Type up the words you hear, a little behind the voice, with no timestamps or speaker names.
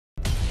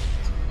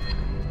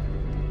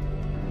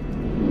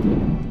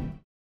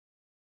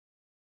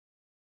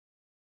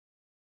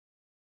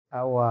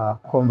Our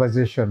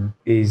conversation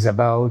is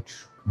about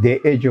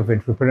the age of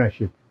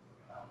entrepreneurship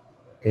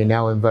in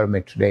our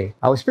environment today.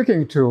 I was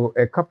speaking to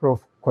a couple of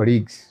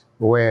colleagues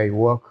where I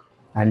work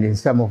and in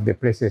some of the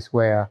places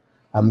where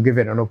I'm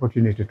given an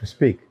opportunity to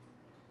speak,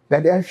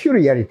 that there are a few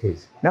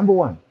realities. Number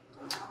one,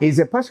 is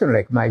a person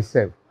like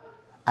myself,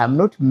 I'm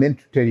not meant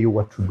to tell you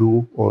what to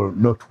do or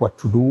not what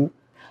to do.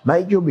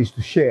 My job is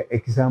to share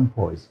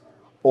examples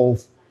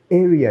of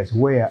areas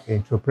where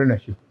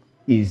entrepreneurship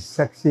is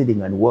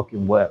succeeding and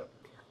working well.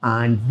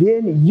 And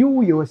then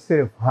you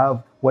yourself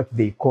have what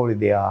they call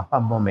the aha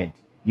moment.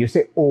 You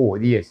say, oh,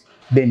 yes,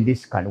 then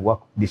this can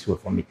work this way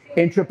for me.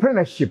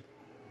 Entrepreneurship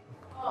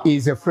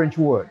is a French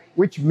word,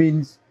 which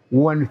means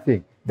one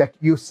thing, that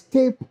you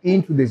step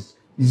into this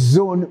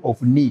zone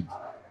of need.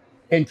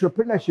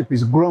 Entrepreneurship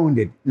is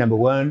grounded, number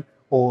one,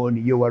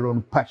 on your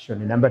own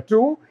passion. And number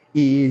two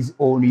is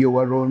on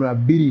your own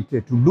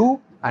ability to do.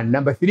 And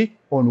number three,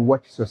 on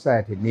what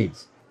society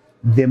needs.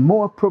 The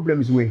more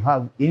problems we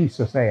have in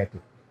society,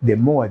 the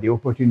more the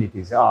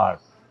opportunities are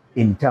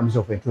in terms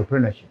of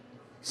entrepreneurship.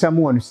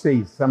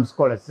 Some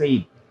scholars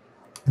say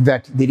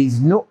that there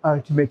is no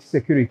ultimate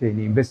security in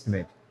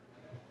investment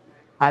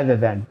other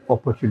than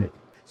opportunity.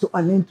 So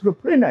an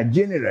entrepreneur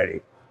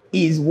generally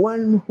is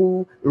one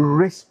who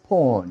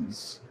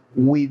responds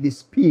with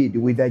speed,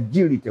 with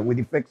agility,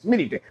 with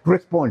flexibility,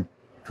 respond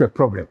to a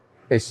problem,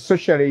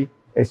 especially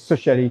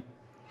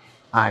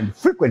and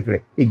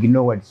frequently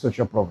ignored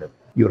social problem.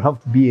 You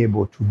have to be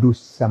able to do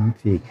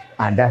something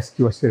and ask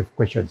yourself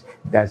questions.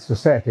 Does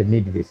society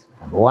need this?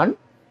 Number one,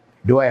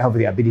 do I have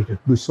the ability to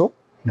do so?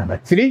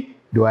 Number three,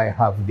 do I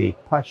have the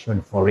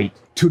passion for it?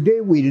 Today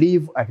we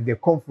live at the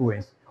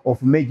confluence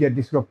of major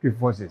disruptive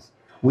forces.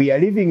 We are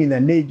living in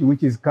an age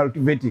which is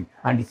cultivating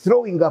and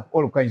throwing up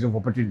all kinds of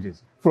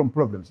opportunities from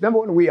problems. Number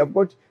one, we have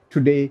got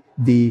today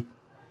the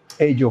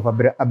age of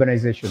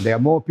urbanization. There are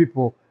more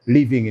people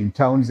living in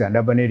towns and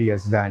urban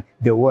areas than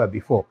there were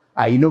before.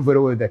 I know very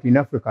well that in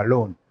Africa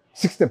alone,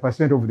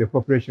 60% of the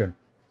population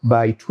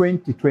by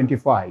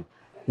 2025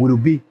 will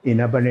be in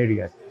urban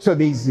areas. So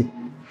there is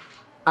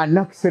an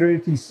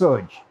accelerating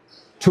surge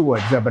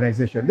towards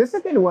urbanization. The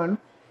second one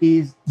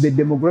is the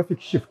demographic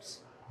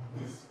shifts.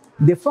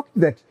 The fact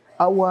that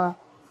our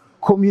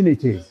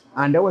communities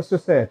and our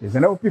societies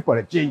and our people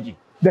are changing,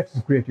 that's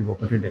creative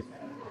opportunities.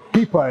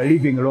 People are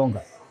living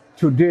longer.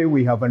 Today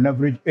we have an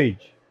average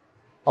age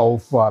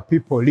of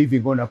people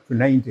living on up to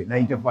 90,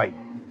 95.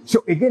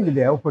 So again,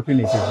 there are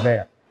opportunities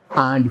there.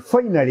 And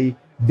finally,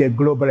 the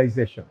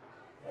globalization,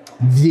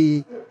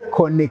 the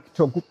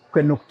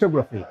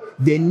connectivity,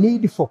 the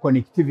need for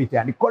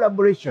connectivity and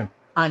collaboration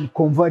and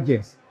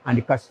convergence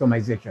and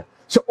customization.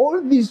 So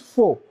all these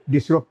four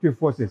disruptive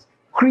forces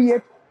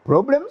create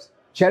problems,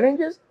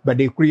 challenges, but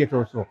they create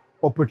also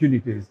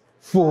opportunities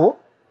for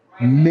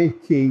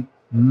making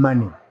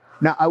money.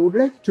 Now, I would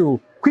like to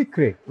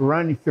quickly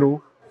run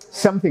through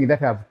something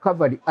that I've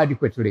covered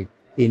adequately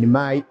in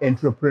my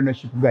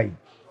entrepreneurship guide.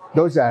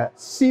 Those are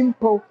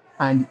simple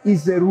and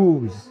easy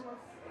rules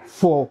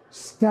for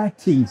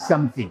starting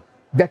something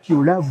that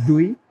you love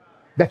doing,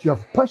 that you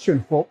have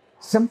passion for,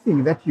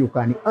 something that you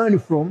can earn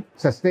from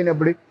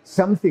sustainably,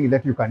 something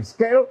that you can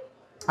scale,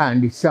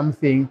 and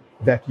something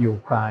that you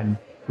can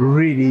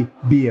really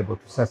be able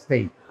to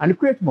sustain and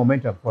create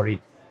momentum for it.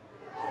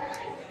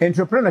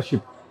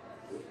 Entrepreneurship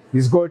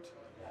has got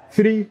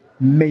three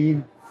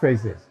main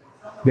phases.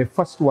 The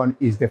first one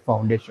is the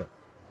foundation.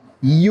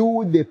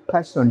 You, the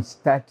person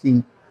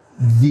starting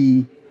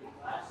the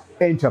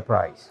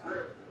enterprise.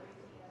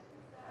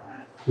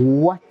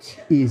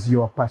 What is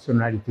your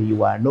personality?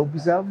 You are an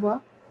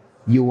observer,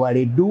 you are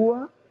a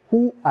doer.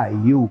 Who are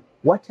you?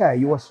 What are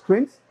your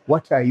strengths?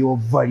 What are your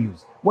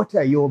values? What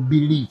are your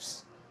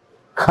beliefs?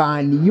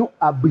 Can you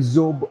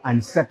absorb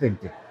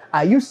uncertainty?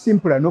 Are you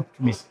simply an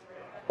optimist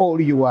or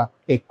you are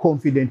a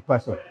confident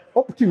person?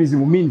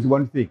 Optimism means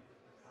one thing,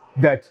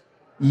 that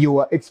you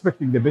are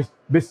expecting the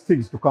best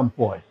things to come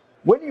forward.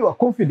 When you are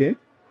confident,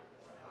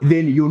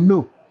 then you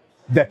know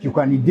that you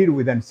can deal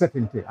with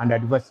uncertainty and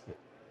adversity.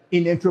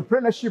 In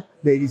entrepreneurship,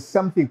 there is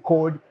something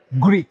called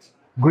grit.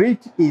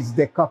 Grit is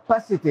the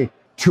capacity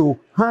to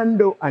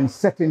handle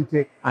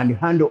uncertainty and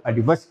handle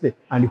adversity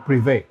and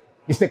prevail.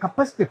 It's the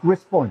capacity to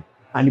respond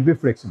and be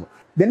flexible.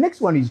 The next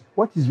one is,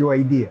 what is your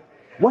idea?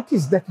 What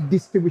is that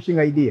distinguishing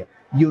idea?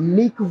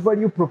 Unique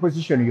value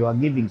proposition you are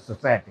giving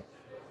society.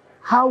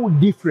 How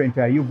different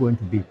are you going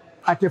to be?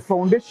 At a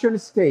foundation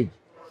stage,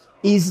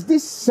 is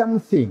this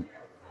something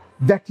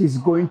that is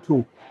going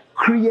to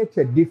create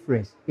a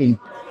difference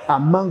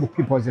among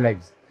people's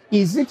lives?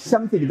 Is it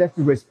something that's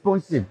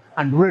responsive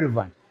and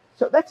relevant?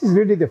 So that is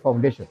really the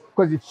foundation,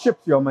 because it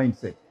shapes your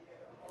mindset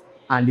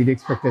and the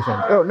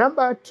expectations. Oh,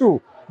 number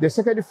two, the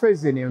second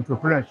phase in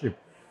entrepreneurship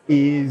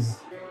is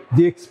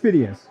the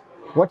experience.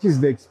 What is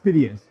the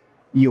experience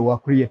you are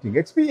creating?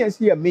 Experience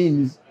here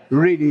means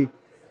really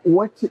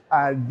what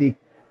are the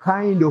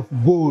kind of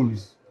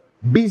goals,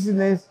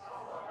 business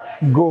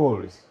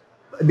goals.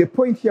 The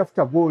point here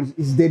after goals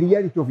is the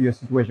reality of your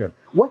situation.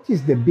 What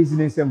is the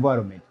business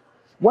environment?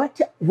 What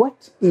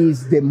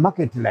is the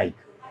market like?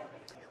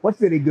 What's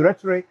the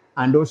regulatory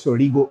and also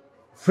legal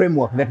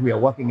framework that we are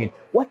working in?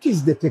 What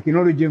is the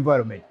technology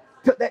environment?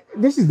 So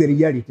this is the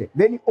reality.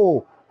 Then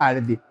all are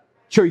the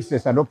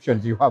choices and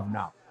options you have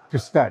now to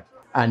start,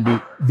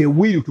 and the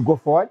will to go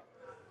forward,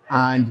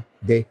 and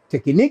the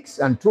techniques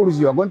and tools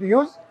you are going to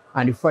use,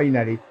 and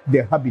finally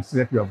the habits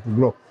that you have to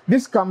grow.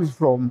 This comes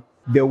from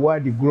the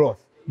word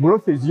growth.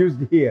 Growth is used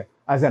here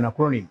as an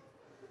acronym.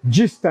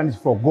 G stands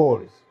for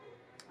goals,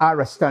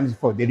 R stands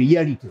for the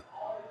reality,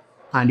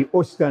 and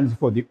O stands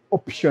for the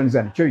options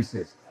and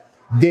choices.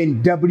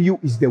 Then W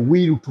is the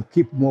will to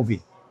keep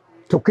moving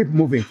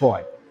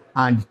forward.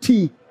 And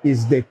T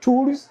is the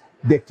tools,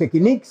 the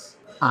techniques,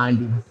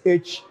 and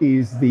H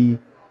is the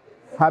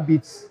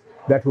habits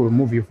that will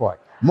move you forward.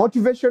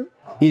 Motivation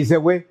is a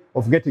way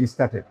of getting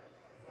started.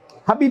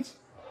 Habit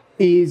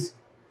is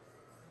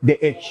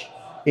the H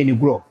in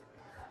growth.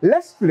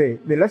 Lastly,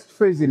 the last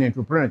phase in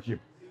entrepreneurship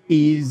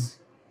is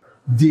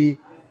the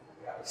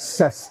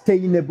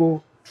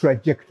sustainable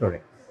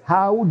trajectory.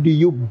 How do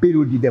you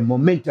build the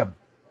momentum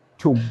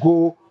to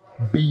go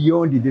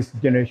beyond this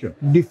generation?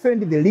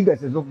 Defend the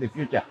legacies of the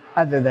future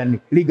other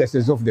than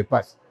legacies of the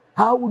past.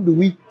 How do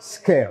we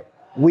scale?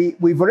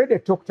 We've already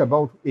talked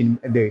about in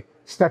the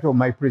start of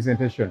my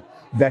presentation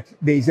that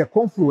there is a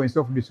confluence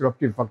of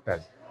disruptive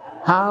factors.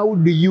 How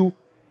do you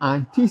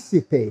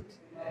anticipate?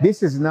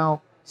 This is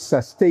now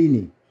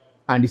sustaining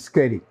and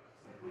scaling.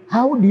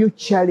 How do you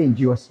challenge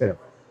yourself?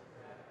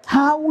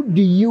 How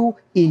do you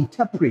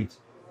interpret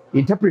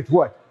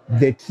what?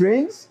 The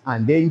trends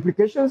and their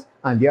implications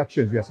and the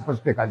actions you are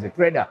supposed to take as a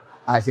trader,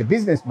 as a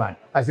businessman,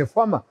 as a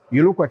farmer.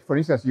 You look at, for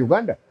instance,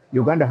 Uganda.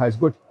 Uganda has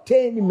got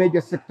 10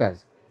 major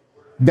sectors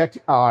that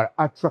are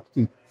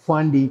attracting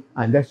funding,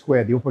 and that's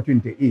where the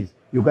opportunity is.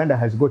 Uganda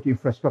has got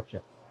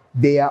infrastructure.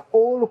 There are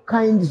all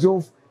kinds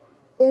of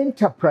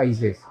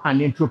enterprises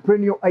and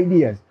entrepreneurial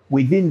ideas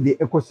within the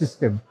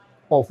ecosystem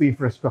of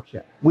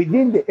infrastructure,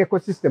 within the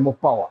ecosystem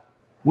of power,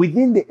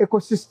 within the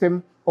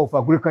ecosystem of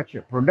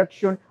agriculture,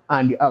 production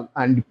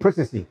and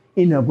processing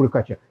in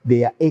agriculture.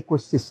 They are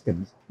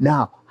ecosystems.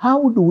 Now,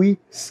 how do we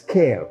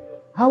scale?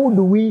 How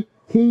do we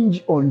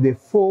hinge on the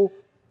 4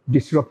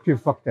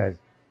 disruptive factors?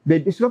 The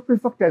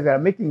disruptive factors are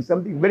making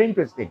something very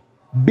interesting.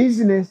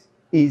 Business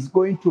is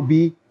going to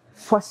be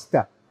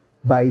faster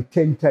by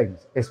 10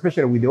 times,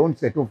 especially with the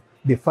onset of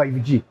the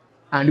 5G.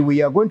 And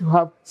we are going to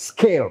have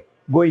scale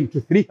going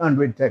to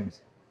 300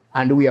 times.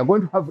 And we are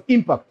going to have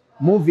impact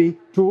moving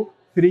to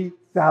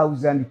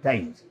 3,000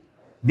 times.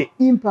 The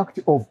impact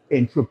of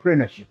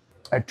entrepreneurship.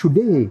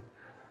 Today,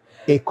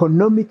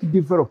 economic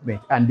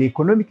development and the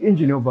economic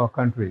engine of our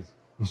countries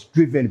is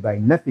driven by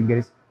nothing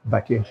else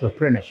but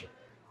entrepreneurship.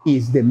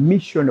 Is the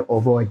mission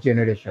of our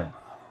generation.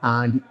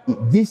 And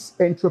this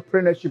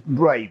entrepreneurship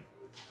drive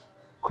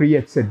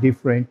creates a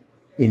difference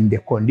in the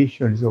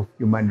conditions of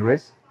human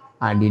race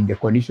and in the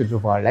conditions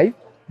of our life,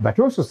 but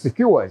also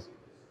secures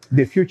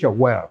the future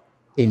well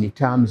in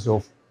terms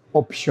of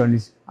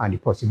options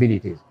and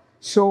possibilities.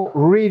 So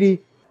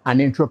really,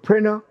 an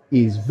entrepreneur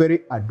is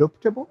very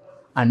adaptable.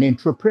 An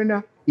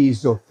entrepreneur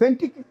is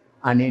authentic.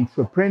 An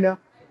entrepreneur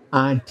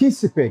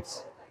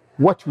anticipates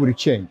what will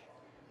change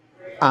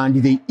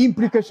and the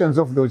implications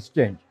of those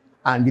change,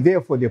 and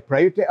therefore the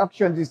priority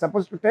actions is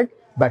supposed to take,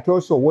 but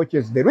also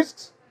watches the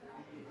risks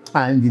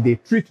and the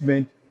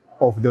treatment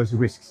of those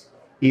risks,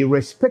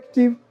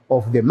 irrespective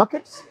of the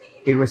markets,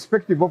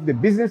 irrespective of the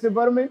business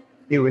environment,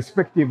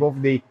 irrespective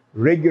of the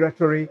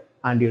regulatory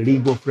and the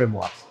legal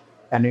frameworks.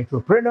 An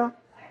entrepreneur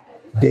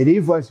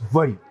delivers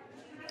value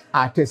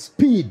at a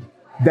speed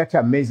that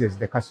amazes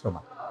the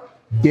customer,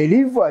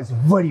 delivers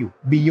value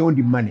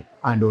beyond money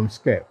and on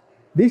scale.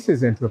 This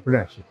is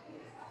entrepreneurship.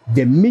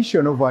 The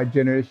mission of our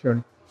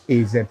generation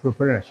is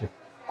entrepreneurship,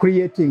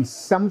 creating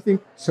something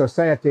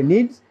society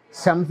needs,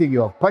 something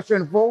you have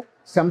passion for,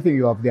 something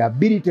you have the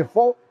ability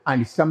for,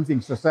 and something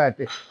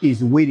society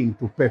is willing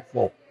to pay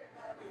for,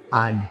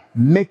 and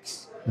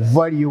makes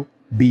value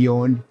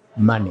beyond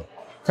money.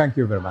 Thank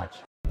you very much.